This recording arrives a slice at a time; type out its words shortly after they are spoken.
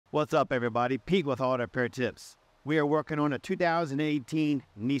What's up, everybody? Pete with Auto Repair Tips. We are working on a 2018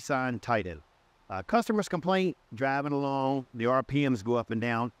 Nissan Titan. Customer's complaint, driving along, the RPMs go up and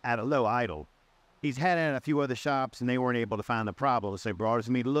down at a low idle. He's had it at a few other shops and they weren't able to find the problem, so he brought it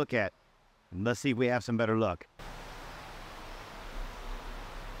to me to look at. And let's see if we have some better luck.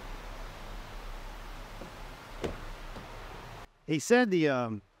 He said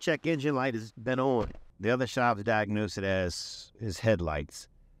the check engine light has been on. The other shops diagnosed it as his headlights.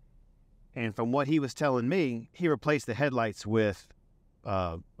 And from what he was telling me, he replaced the headlights with,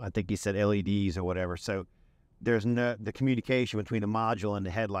 I think he said LEDs or whatever. So the communication between the module and the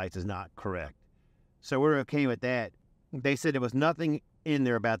headlights is not correct. So we're okay with that. They said there was nothing in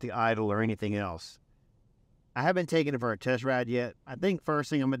there about the idle or anything else. I haven't taken it for a test ride yet. I think first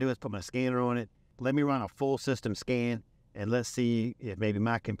thing I'm going to do is put my scanner on it. Let me run a full system scan, and let's see if maybe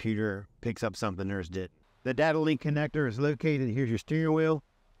my computer picks up something theirs did. The data link connector is located, here's your steering wheel,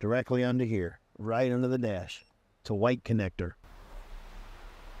 directly under here, right under the dash. It's a white connector.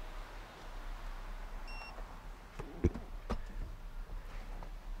 I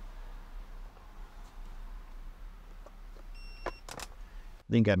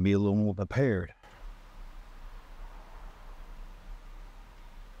think I'd be a little more prepared.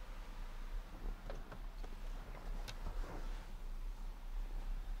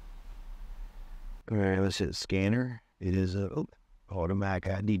 All right, let's hit scanner. It is a automatic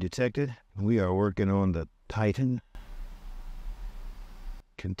ID detected. We are working on the Titan.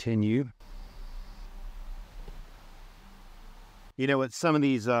 Continue. You know, with some of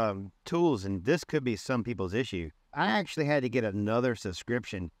these tools, and this could be some people's issue, I actually had to get another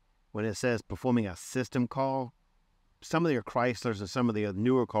subscription when it says performing a system call. Some of your Chryslers and some of the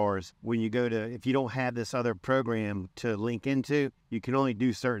newer cars, when you go to, if you don't have this other program to link into, you can only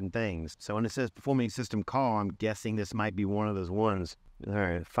do certain things. So when it says performing system call, I'm guessing this might be one of those ones. All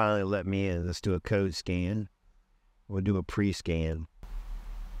right, finally let me in. Let's do a code scan. We'll do a pre-scan.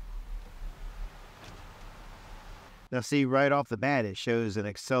 Now see, right off the bat, it shows an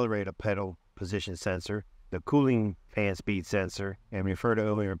accelerator pedal position sensor, the cooling fan speed sensor, and refer to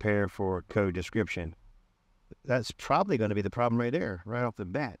only repair for code description. That's probably going to be the problem right there, right off the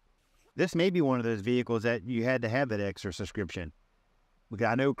bat. This may be one of those vehicles that you had to have that extra subscription. Because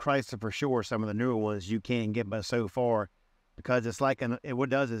I know Chrysler for sure, some of the newer ones you can't get but so far, because it's like, what it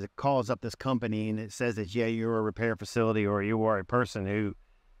does is it calls up this company and it says that, yeah, you're a repair facility or you are a person who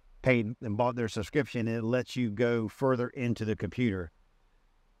paid and bought their subscription, and it lets you go further into the computer.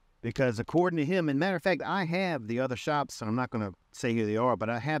 Because according to him, and matter of fact, I have the other shops, and I'm not going to say who they are, but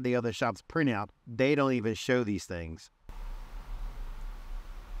I have the other shops printout. They don't even show these things.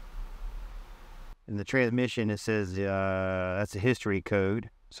 In the transmission, it says that's a history code,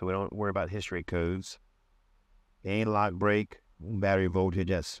 so we don't worry about history codes. Anti-lock brake, battery voltage,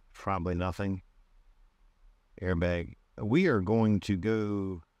 that's probably nothing. Airbag. We're going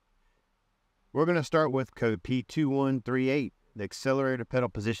to start with code P2138. The accelerator pedal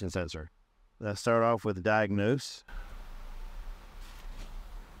position sensor. Let's start off with diagnose.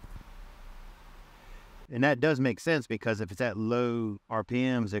 And that does make sense because if it's at low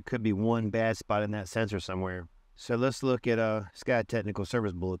RPMs, there could be one bad spot in that sensor somewhere. So let's look at Sky Technical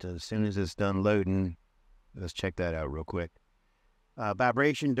Service Bulletin. As soon as it's done loading, let's check that out real quick.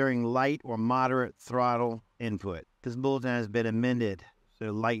 Vibration during light or moderate throttle input. This bulletin has been amended.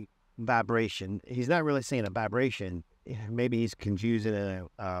 So light vibration. He's not really saying a vibration. Maybe he's confusing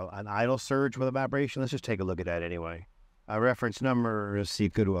an idle surge with a vibration. Let's just take a look at that anyway. Reference number, let's see,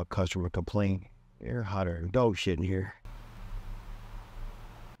 go to a customer complaint. Air hotter than dog shit in here.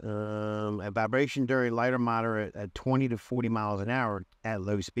 A vibration during light or moderate at 20 to 40 miles an hour at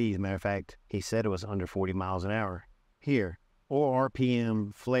low speeds. Matter of fact, he said it was under 40 miles an hour. Here, or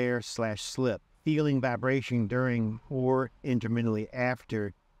RPM flare/slip. Feeling vibration during or intermittently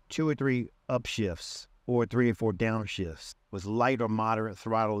after 2 or 3 upshifts or 3 or 4 downshifts with light or moderate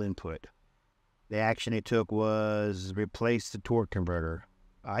throttle input. The action he took was replace the torque converter.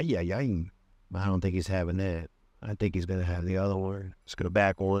 I don't think he's having that. I think he's going to have the other one. Let's go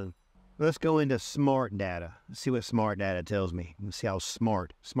back one. Let's go into smart data. Let's see what smart data tells me. Let's see how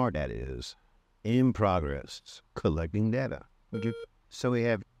smart data is. In progress. Collecting data. So we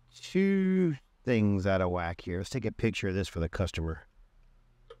have 2 things out of whack here. Let's take a picture of this for the customer.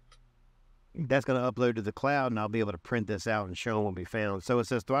 That's going to upload to the cloud, and I'll be able to print this out and show them what we found. So it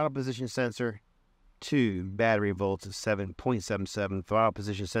says throttle position sensor 2, battery volts at 7.77, throttle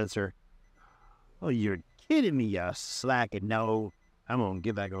position sensor. Oh, you're kidding me, you slacking. No, I'm going to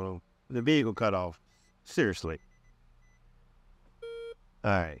get back on. The vehicle cut off. Seriously.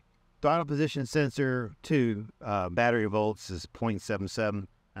 All right. Throttle position sensor 2, battery volts is 0.77.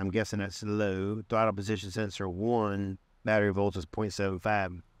 I'm guessing that's low. Throttle position sensor 1, battery voltage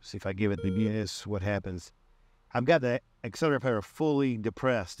 0.75. See if I give it the gas, what happens. I've got the accelerator pedal fully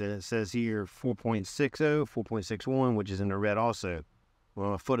depressed, and it says here 4.60, 4.61, which is in the red also. When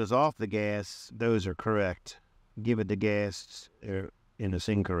my foot is off the gas, those are correct. Give it the gas, and it's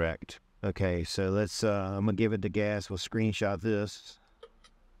incorrect. Okay, so let's, I'm gonna give it the gas. We'll screenshot this.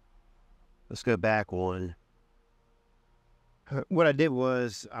 Let's go back one. What I did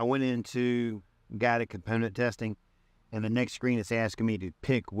was I went into guided component testing, and the next screen is asking me to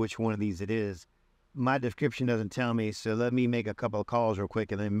pick which one of these it is. My description doesn't tell me, so let me make a couple of calls real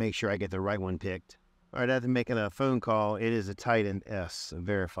quick and then make sure I get the right one picked. All right, after making a phone call, it is a Titan S.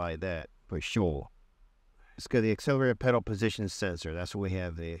 Verify that for sure. Let's go to the accelerator pedal position sensor. That's what we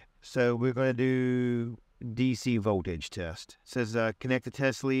have there. So we're going to do DC voltage test. It says connect the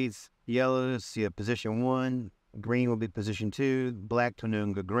test leads. Yellow is position 1. Green will be position 2. Black to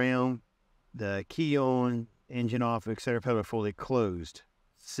no ground. The key on, engine off, accelerator pedal fully closed.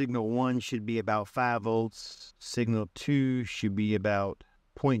 Signal 1 should be about 5 volts. Signal 2 should be about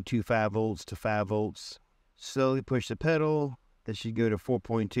 0.25 volts to 5 volts. Slowly push the pedal. That should go to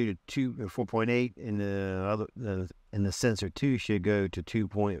 4.2 to 2 or 4.8, and the sensor 2 should go to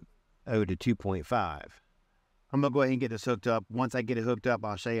 2.0 to 2.5. I'm gonna go ahead and get this hooked up. Once I get it hooked up,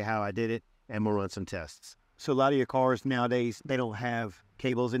 I'll show you how I did it, and we'll run some tests. So a lot of your cars nowadays, they don't have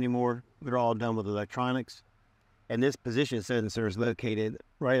cables anymore. They're all done with electronics. And this position sensor is located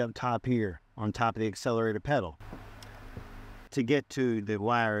right up top here on top of the accelerator pedal. To get to the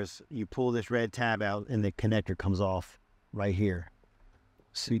wires, you pull this red tab out and the connector comes off right here.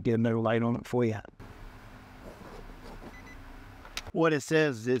 So you get another light on it for you. What it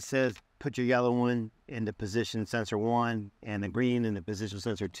says put your yellow one in the position sensor 1 and the green in the position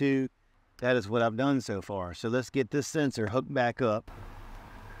sensor 2. That is what I've done so far. So let's get this sensor hooked back up.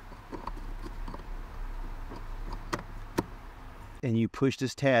 And you push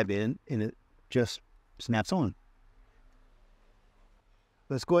this tab in, and it just snaps on.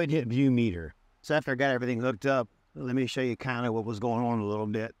 Let's go ahead and hit view meter. So after I got everything hooked up, let me show you kind of what was going on a little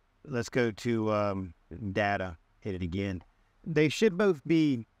bit. Let's go to data, hit it again. They should both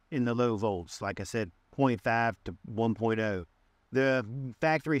be in the low volts, like I said, 0.5 to 1.0. The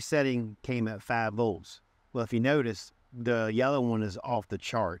factory setting came at 5 volts. Well, if you notice, the yellow one is off the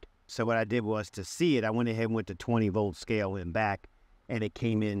chart. So what I did was, to see it, I went ahead and went to 20 volt scale and back, and it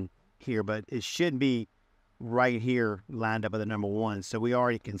came in here, but it should be right here lined up with the number 1. So we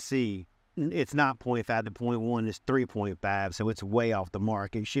already can see it's not 0.5 to 0.1, it's 3.5. So it's way off the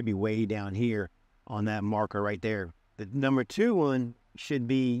mark. It should be way down here on that marker right there. The number 2 one should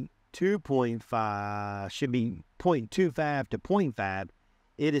be 2.5, should be 0.25 to 0.5.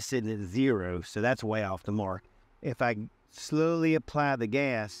 It is sitting at 0, so that's way off the mark. If I slowly apply the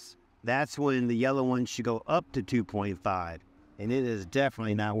gas, that's when the yellow one should go up to 2.5, and it is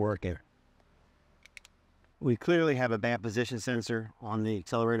definitely not working. We clearly have a bad position sensor on the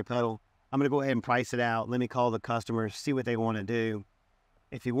accelerator pedal. I'm going to go ahead and price it out. Let me call the customer, see what they want to do.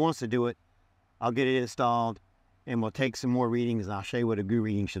 If he wants to do it, I'll get it installed, and we'll take some more readings, and I'll show you what a good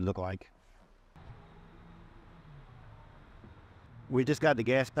reading should look like. We just got the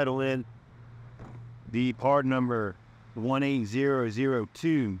gas pedal in. The part number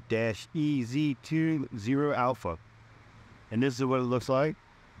 18002-EZ20 Alpha. And this is what it looks like.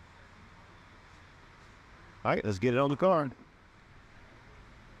 All right, let's get it on the car.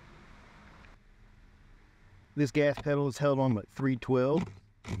 This gas pedal is held on at 312.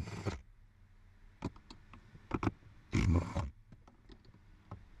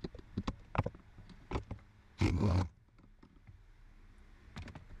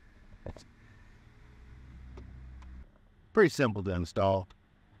 Pretty simple to install.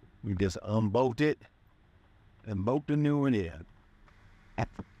 You just unbolt it and bolt the new one in.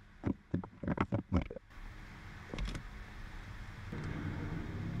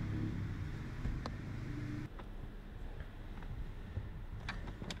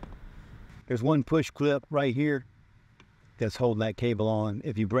 There's one push clip right here that's holding that cable on.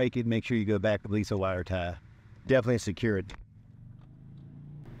 If you break it, make sure you go back and release a wire tie. Definitely secure it.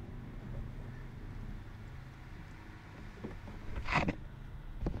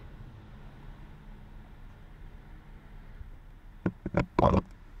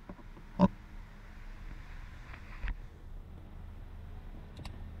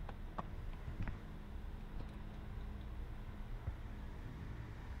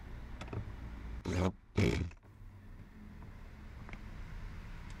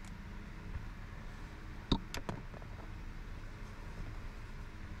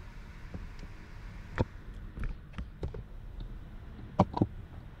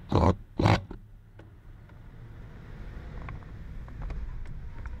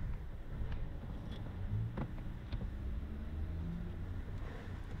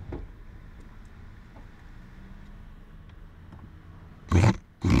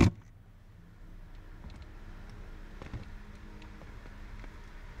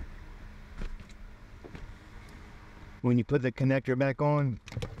 When you put the connector back on,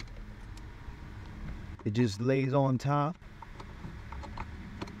 it just lays on top.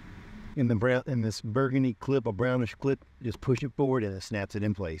 In this burgundy clip, a brownish clip, just push it forward and it snaps it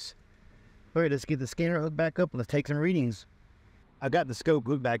in place. All right, let's get the scanner hooked back up and let's take some readings. I got the scope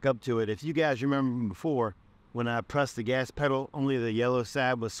hooked back up to it. If you guys remember before, when I pressed the gas pedal, only the yellow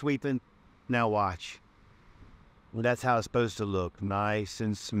side was sweeping. Now watch. Well, that's how it's supposed to look. Nice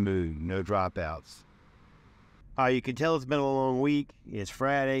and smooth, no dropouts. You can tell it's been a long week. It's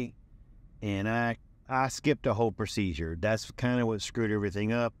Friday, and I skipped the whole procedure. That's kind of what screwed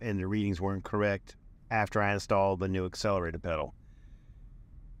everything up, and the readings weren't correct after I installed the new accelerator pedal.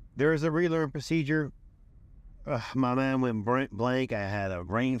 There is a relearn procedure. My mind went blank. I had a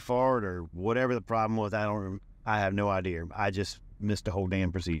brain fart or whatever the problem was. I have no idea. I just missed the whole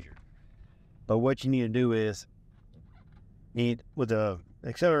damn procedure. But what you need to do is, with the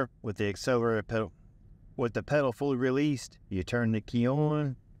accelerator pedal, with the pedal fully released, you turn the key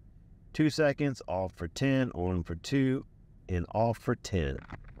on, 2 seconds, off for 10, on for 2, and off for 10.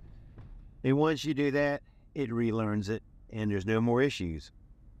 And once you do that, it relearns it, and there's no more issues.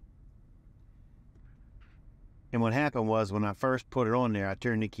 And what happened was, when I first put it on there, I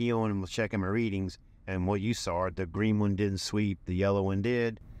turned the key on and was checking my readings, and what you saw, the green one didn't sweep, the yellow one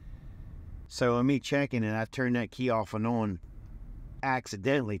did. So on me checking it, I turned that key off and on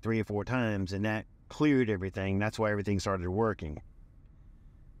accidentally 3 or 4 times, and that cleared everything. That's why everything started working.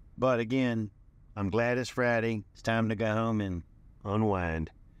 But again, I'm glad it's Friday. It's time to go home and unwind.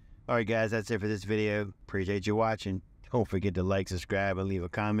 All right, guys, that's it for this video. Appreciate you watching. Don't forget to like, subscribe, and leave a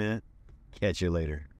comment. Catch you later.